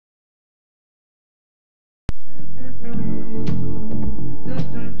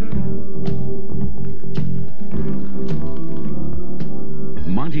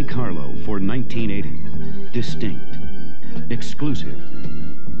Monte Carlo for 1980. Distinct. Exclusive.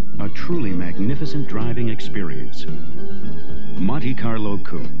 A truly magnificent driving experience. Monte Carlo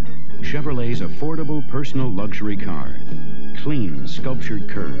Coupe. Chevrolet's affordable personal luxury car. Clean, sculptured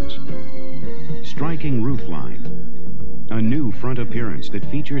curves. Striking roofline. A new front appearance that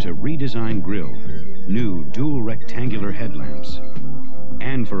features a redesigned grille. New dual rectangular headlamps.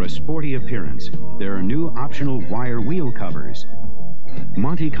 And for a sporty appearance, there are new optional wire wheel covers.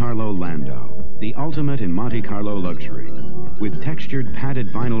 Monte Carlo Landau, the ultimate in Monte Carlo luxury, with textured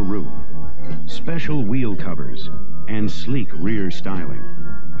padded vinyl roof, special wheel covers, and sleek rear styling.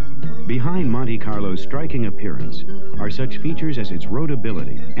 Behind Monte Carlo's striking appearance are such features as its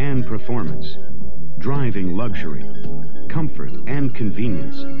roadability and performance, driving luxury, comfort and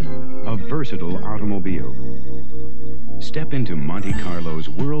convenience, a versatile automobile. Step into Monte Carlo's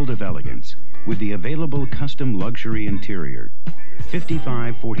world of elegance with the available custom luxury interior.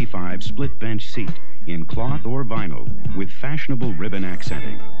 55-45 split bench seat in cloth or vinyl with fashionable ribbon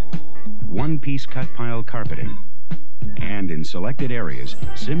accenting. One-piece cut pile carpeting. And in selected areas,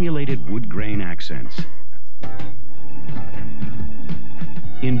 simulated wood grain accents.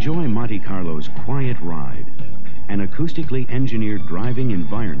 Enjoy Monte Carlo's quiet ride, an acoustically engineered driving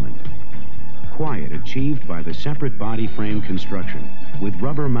environment. Quiet achieved by the separate body frame construction with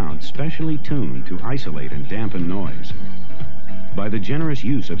rubber mounts specially tuned to isolate and dampen noise. By the generous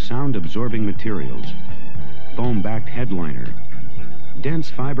use of sound-absorbing materials, foam-backed headliner, dense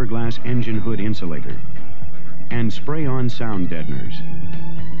fiberglass engine hood insulator, and spray-on sound deadeners.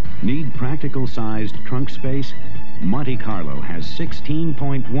 Need practical-sized trunk space? Monte Carlo has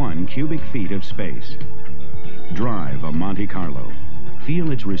 16.1 cubic feet of space. Drive a Monte Carlo.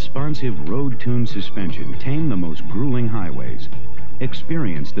 Feel its responsive road-tuned suspension tame the most grueling highways.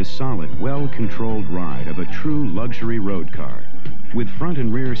 Experience the solid, well-controlled ride of a true luxury road car, with front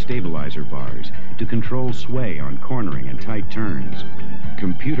and rear stabilizer bars to control sway on cornering and tight turns.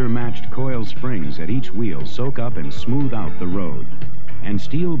 Computer-matched coil springs at each wheel soak up and smooth out the road, and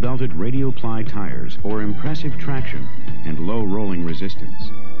steel-belted radial ply tires for impressive traction and low rolling resistance.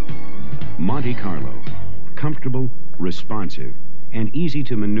 Monte Carlo, comfortable, responsive, and easy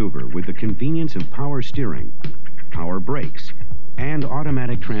to maneuver with the convenience of power steering, power brakes, and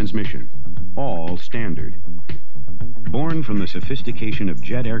automatic transmission, all standard. Born from the sophistication of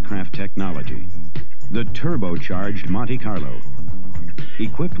jet aircraft technology, the turbocharged Monte Carlo,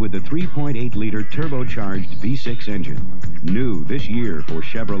 equipped with the 3.8-liter turbocharged V6 engine, new this year for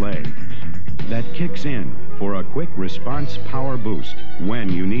Chevrolet, that kicks in for a quick response power boost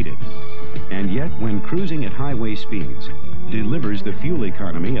when you need it, and yet when cruising at highway speeds, delivers the fuel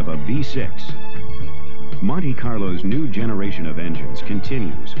economy of a V6. Monte Carlo's new generation of engines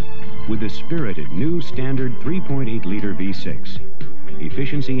continues with the spirited new standard 3.8-liter V6,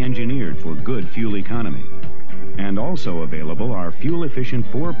 efficiency engineered for good fuel economy. And also available are fuel-efficient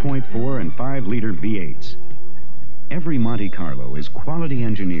 4.4 and 5-liter V8s. Every Monte Carlo is quality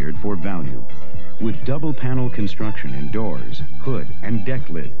engineered for value, with double-panel construction in doors, hood, and deck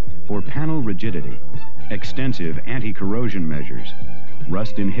lid for panel rigidity, extensive anti-corrosion measures,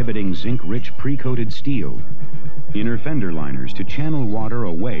 rust-inhibiting zinc-rich pre-coated steel, inner fender liners to channel water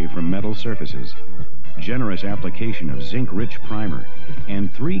away from metal surfaces, generous application of zinc-rich primer,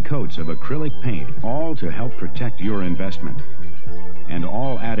 and 3 coats of acrylic paint, all to help protect your investment. And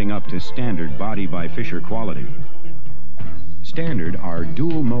all adding up to standard Body by Fisher quality. Standard are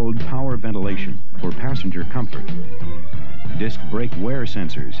dual-mode power ventilation for passenger comfort, disc brake wear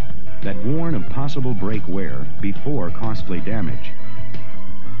sensors that warn of possible brake wear before costly damage.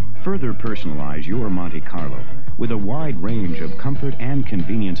 Further personalize your Monte Carlo with a wide range of comfort and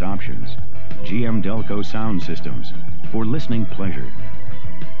convenience options. GM Delco sound systems for listening pleasure.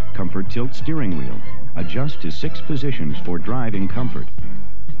 Comfort tilt steering wheel, adjust to 6 positions for driving comfort.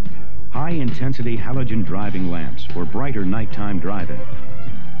 High-intensity halogen driving lamps for brighter nighttime driving.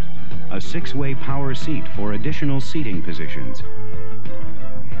 A 6-way power seat for additional seating positions.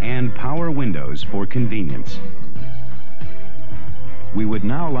 And power windows for convenience. We would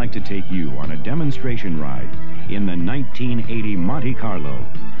now like to take you on a demonstration ride in the 1980 Monte Carlo,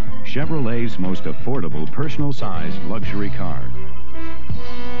 Chevrolet's most affordable personal-sized luxury car.